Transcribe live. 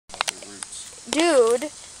Dude,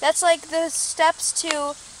 that's like the steps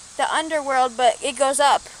to the underworld, but it goes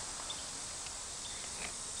up.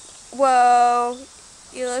 Whoa,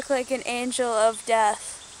 you look like an angel of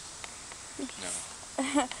death.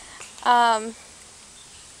 No.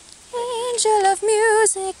 Angel of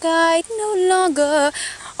music, I no longer.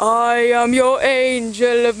 I am your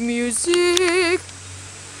angel of music.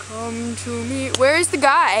 Come to me. Where is the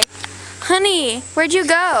guy? Honey, where'd you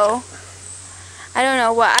go? I don't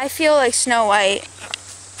know what. I feel like Snow White.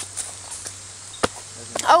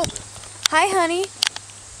 Oh, hi, honey.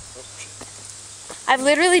 I've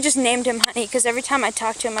literally just named him Honey because every time I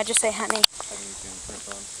talk to him, I just say Honey.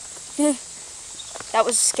 That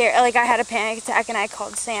was scary. Like, I had a panic attack and I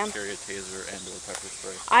called Sam. Carry a taser and or pepper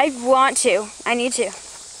spray. I want to. I need to.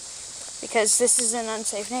 Because this is an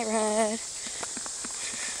unsafe neighborhood.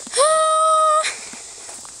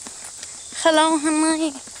 Hello,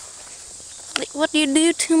 honey. What do you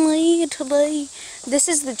do to me today? This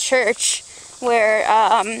is the church where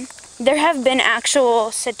there have been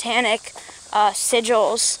actual satanic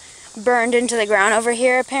sigils burned into the ground over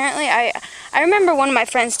here, apparently. I remember one of my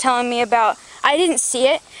friends telling me about, I didn't see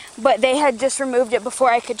it, but they had just removed it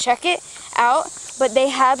before I could check it out, but they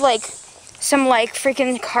had like some like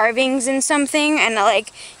freaking carvings and something, and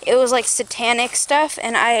like it was like satanic stuff,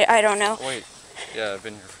 and I don't know. Wait, yeah, I've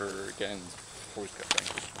been here for again before we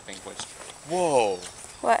got bank place. Whoa!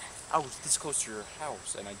 What? I was this close to your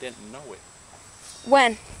house and I didn't know it.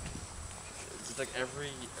 When? It's like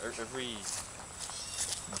every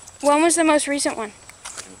When was the most recent one?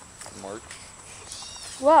 March.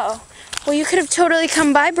 Whoa. Well, you could have totally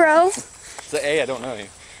come by, bro. So, A, I don't know you.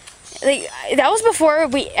 Like, that was before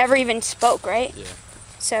we ever even spoke, right? Yeah.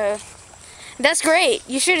 So, that's great.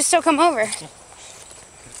 You should have still come over.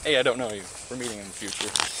 Hey, I don't know you. We're meeting in the future.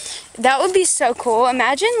 That would be so cool.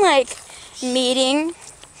 Imagine, like, meeting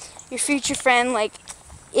your future friend, like,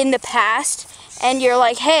 in the past, and you're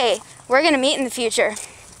like, hey, we're going to meet in the future.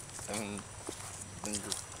 And then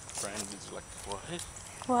your friend is like, what?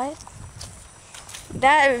 What?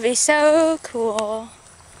 That would be so cool.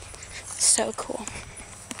 So cool.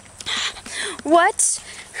 What?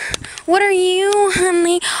 What are you,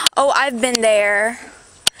 honey? Oh, I've been there.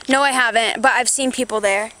 No, I haven't, but I've seen people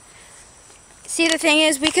there. See, the thing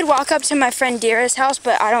is, we could walk up to my friend Dira's house,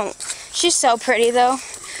 but I don't. She's so pretty, though.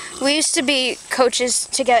 We used to be coaches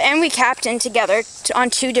together, and we captained together on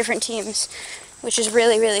 2 different teams, which is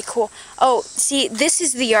really, really cool. Oh, see, this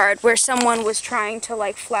is the yard where someone was trying to,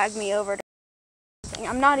 like, flag me over.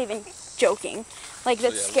 I'm not even joking. Like,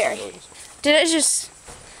 that's scary. Did I just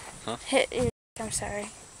hit you? I'm sorry.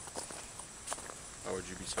 Why would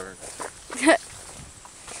you be sorry?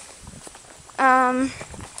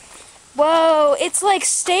 Whoa, it's like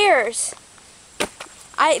stairs.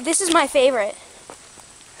 This is my favorite.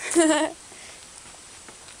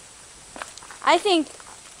 I think,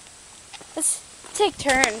 let's take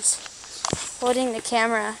turns holding the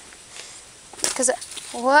camera. Because,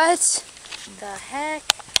 what the heck?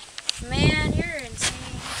 Man, you're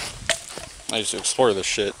insane. I used to explore this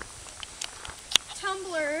shit.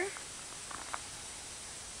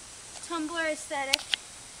 Tumblr aesthetic.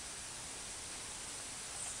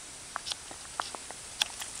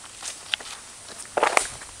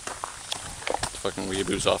 Fucking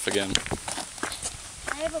weeaboo's off again.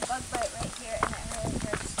 I have a bug bite right here and it really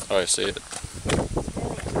hurts. Oh, I see it. It's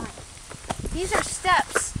really annoying. These are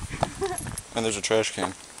steps. And there's a trash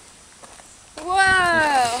can.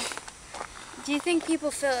 Whoa! Do you think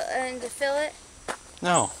people fill it?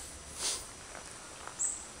 No.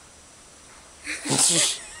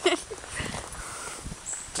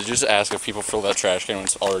 Did you just ask if people fill that trash can when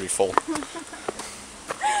it's already full?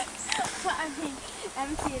 I mean,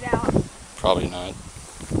 empty it out. Probably not.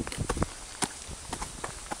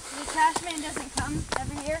 The trash man doesn't come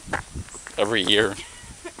every year? Every year.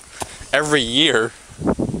 Every year? I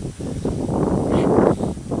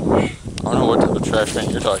don't know what type of trash man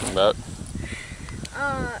you're talking about.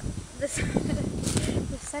 The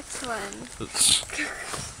sex one.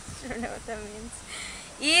 I don't know what that means.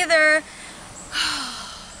 Either.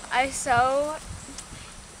 I so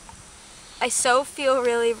feel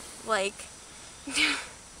really like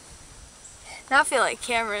not feel like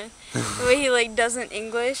Cameron the way he like doesn't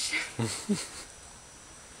English.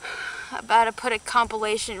 About to put a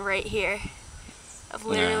compilation right here of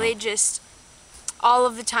literally just all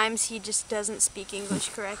of the times he just doesn't speak English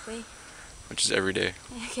correctly. Which is every day.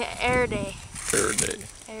 Okay, air day. Every day.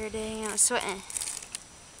 Every day, I'm sweating.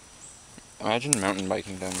 Imagine mountain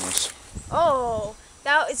biking down this. Oh,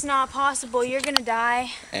 that is not possible. You're gonna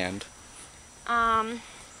die. And?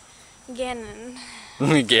 Gannon.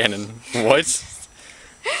 Gannon. What?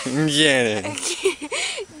 Gannon.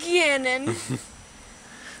 Gannon.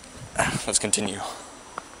 Let's continue.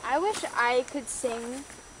 I wish I could sing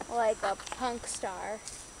like a punk star.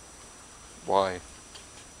 Why?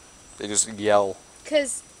 They just yell.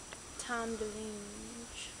 'Cause Tom DeLonge.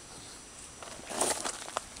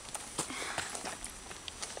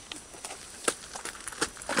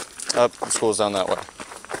 Up, the school's down that way.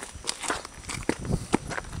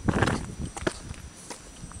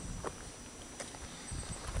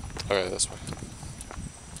 Okay, this way.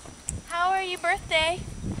 How are you, birthday?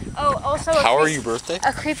 Oh, also. How are you, birthday?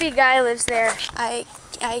 A creepy guy lives there. I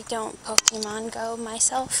don't Pokemon Go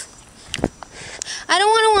myself. I don't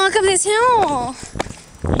want to walk up this hill.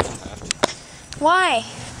 Why?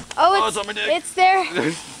 Oh, it's on my dick. It's there.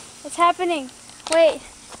 It's happening. Wait,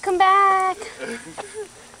 come back.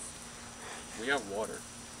 We have water.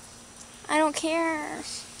 I don't care.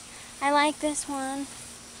 I like this one.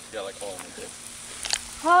 Yeah, like all on my dick.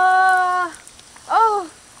 Oh,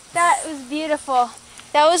 that was beautiful.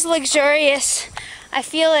 That was luxurious. I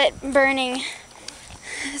feel it burning.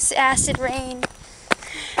 It's acid rain.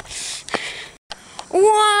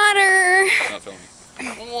 Water. Not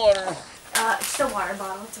filming. Water. It's the water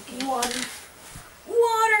bottle. It's okay. Water.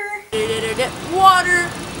 Water. Water.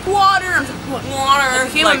 Water. I'm just putting water.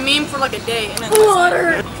 It became a meme for like a day. And then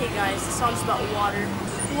water. Okay, guys, this song's about water.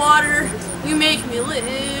 Water. You make me live.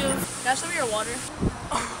 Can I show me your water?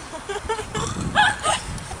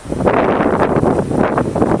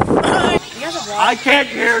 You guys have water? I can't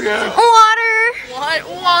hear you. Water. What?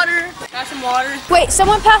 Water. Got some water? Wait,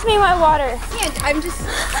 someone pass me my water. I'm just.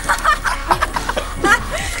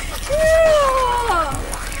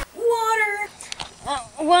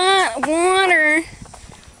 Water.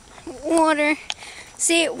 Water.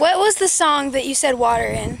 See, what was the song that you said water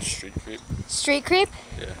in? Street creep. Street Creep?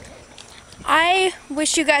 Yeah. I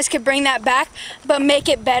wish you guys could bring that back, but make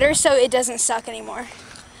it better so it doesn't suck anymore.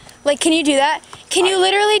 Like, can you do that? Can you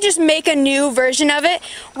literally just make a new version of it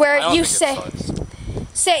where you say,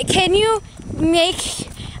 can you make,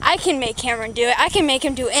 I can make Cameron do it. I can make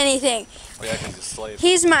him do anything. Oh, yeah, I can just slave.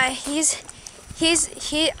 He's my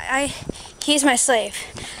slave.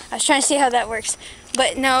 I was trying to see how that works.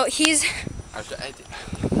 But no,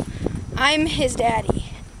 I'm his daddy.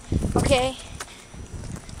 Okay?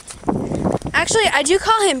 Actually, I do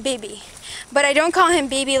call him Baby. But I don't call him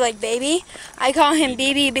Baby like baby. I call him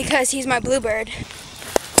Baby because he's my bluebird.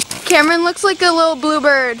 Cameron looks like a little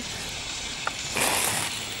bluebird.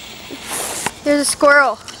 There's a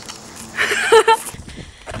squirrel.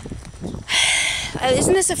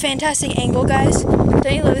 Isn't this a fantastic angle, guys?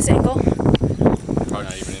 Don't you love this angle? Probably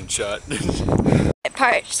not even in shot.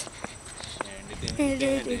 Parts.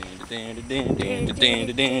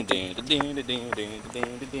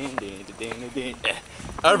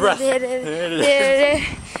 Out of breath.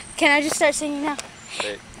 Can I just start singing now?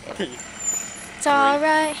 It's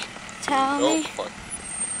alright. Tell me what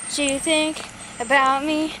you think about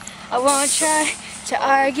me. I won't try to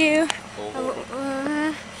argue.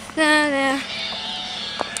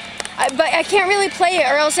 But I can't really play it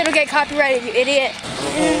or else it'll get copyrighted, you idiot.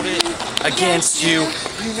 Hold it against you.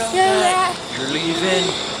 You know that you're leaving.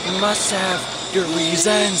 You must have your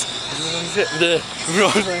reasons. The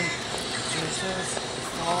rolling Jesus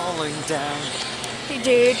falling down.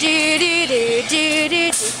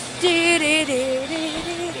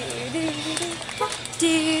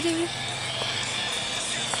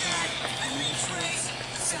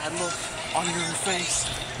 Sad look on your face.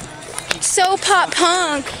 So pop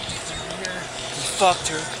punk. Fucked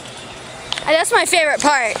her. That's my favorite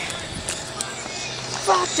part.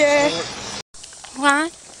 Fucked her.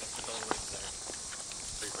 What?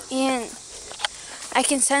 Ian, I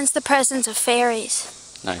can sense the presence of fairies.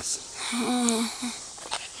 Nice.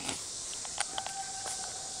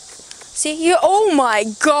 See you? Oh my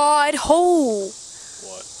God! Oh,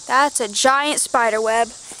 What? that's a giant spider web.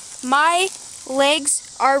 My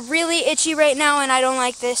legs are really itchy right now, and I don't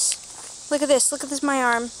like this. Look at this. Look at this. My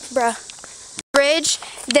arm, bruh. Bridge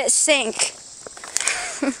that sank.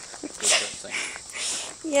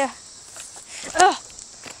 Yeah. Ugh.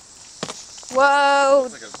 Whoa.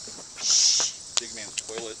 It's like a big man's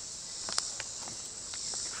toilet.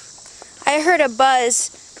 I heard a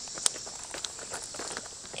buzz.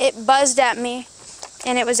 It buzzed at me,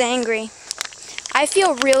 and it was angry. I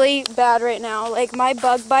feel really bad right now. Like, my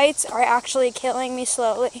bug bites are actually killing me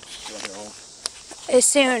slowly. You want to go home? As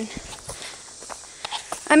soon.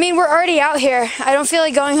 I mean, we're already out here. I don't feel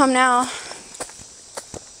like going home now.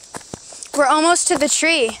 We're almost to the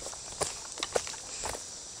tree.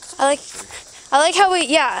 I like how we,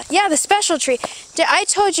 yeah, the special tree. I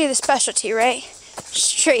told you the specialty, right?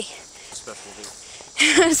 Tree. Specialty.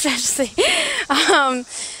 Especially.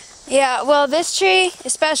 Yeah, well, this tree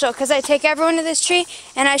is special because I take everyone to this tree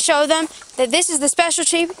and I show them that this is the special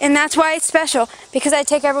tree, and that's why it's special, because I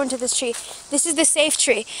take everyone to this tree. This is the safe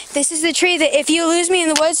tree. This is the tree that if you lose me in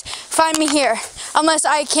the woods, find me here, unless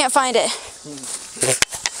I can't find it.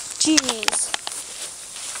 Jeez.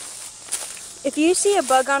 If you see a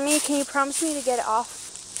bug on me, can you promise me to get it off?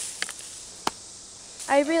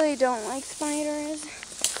 I really don't like spiders.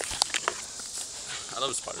 I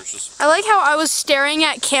love spiders. I like how I was staring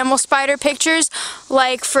at camel spider pictures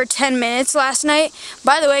like for 10 minutes last night.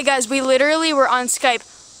 By the way, guys, we literally were on Skype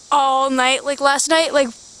all night like last night. Like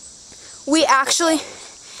we actually,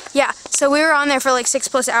 yeah, so we were on there for like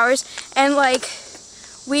 6+ hours, and like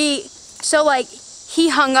he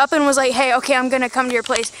hung up and was like, hey, okay, I'm gonna come to your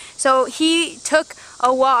place. So he took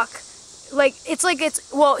a walk. Like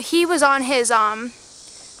well, he was on his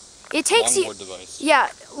it takes longboard device. Yeah,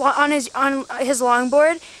 on his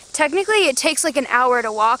longboard. Technically, it takes like an hour to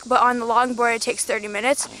walk, but on the longboard, it takes 30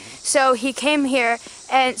 minutes. So he came here,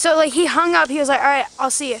 and so like he hung up. He was like, "All right, I'll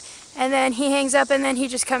see you," and then he hangs up, and then he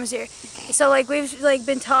just comes here. So like we've like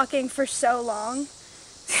been talking for so long.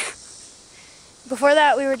 Before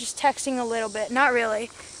that, we were just texting a little bit, not really,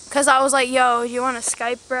 cause I was like, "Yo, you want to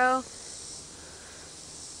Skype, bro?"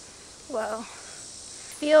 Well,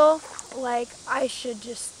 feel like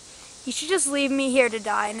you should just leave me here to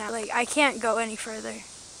die now. Like, I can't go any further.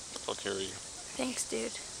 I'll carry you. Thanks,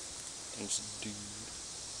 dude. Thanks, dude.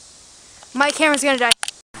 My camera's gonna die.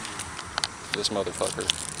 This motherfucker.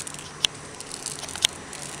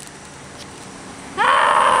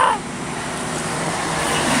 Ah!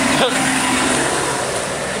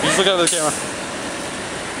 You just look out of the camera.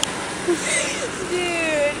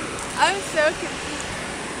 Dude, I'm so confused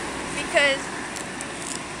because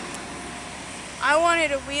I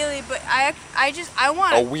wanted a wheelie, but I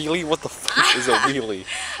want a wheelie? What the fuck is a wheelie?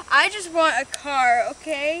 I just want a car,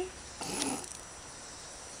 okay?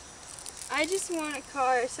 I just want a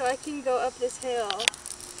car so I can go up this hill.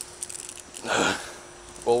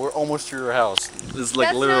 Well, we're almost to your house. This is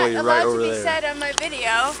like literally right over there. That's not allowed to be said on my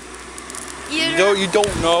video. You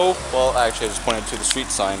don't know? Well, actually, I just pointed to the street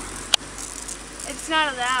sign. It's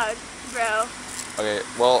not allowed, bro. Okay,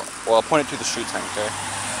 well, I'll point it to the street sign, okay?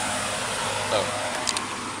 Oh.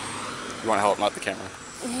 You want to help, not the camera?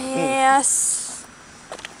 Yes.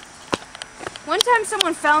 One time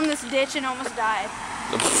someone fell in this ditch and almost died.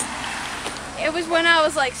 It was when I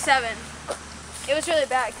was like 7. It was really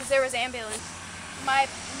bad because there was ambulance. My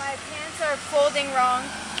pants are folding wrong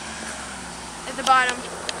at the bottom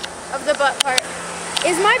of the butt part.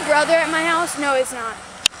 Is my brother at my house? No, it's not.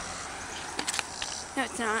 No,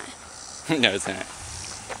 it's not. No, it's not.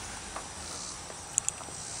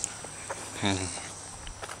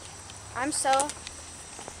 I'm so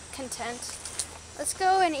content. Let's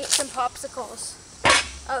go and eat some popsicles.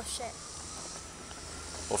 Oh shit.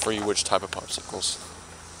 Well, for you, which type of popsicles?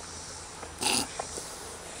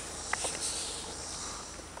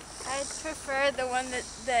 I prefer the one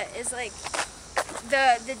that is like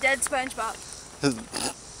the dead SpongeBob. The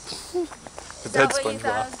Is that what you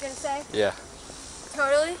thought I was gonna say? Yeah.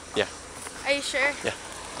 Totally? Yeah. Are you sure? Yeah.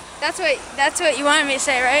 That's what you wanted me to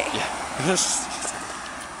say, right? Yeah.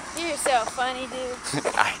 You're so funny, dude.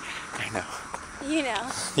 I know. You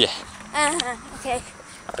know. Yeah. Okay.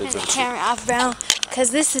 Turn the camera off, bro,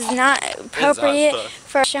 because this is not appropriate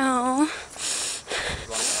for a show.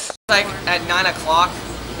 Like at 9 o'clock,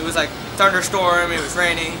 it was like thunderstorm. It was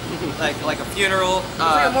raining, like a funeral. It's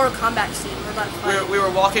like a Mortal Kombat scene. We're about to fight. We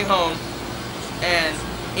were walking home, and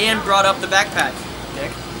Ian brought up the backpack,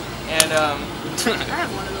 Dick, and I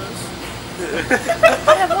have one of those.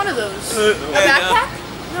 I have one of those. A backpack?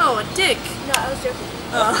 No, a dick. No, I was joking.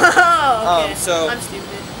 Oh, okay. So I'm stupid.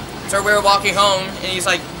 So we were walking home, and he's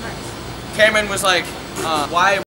like, Cameron was like, why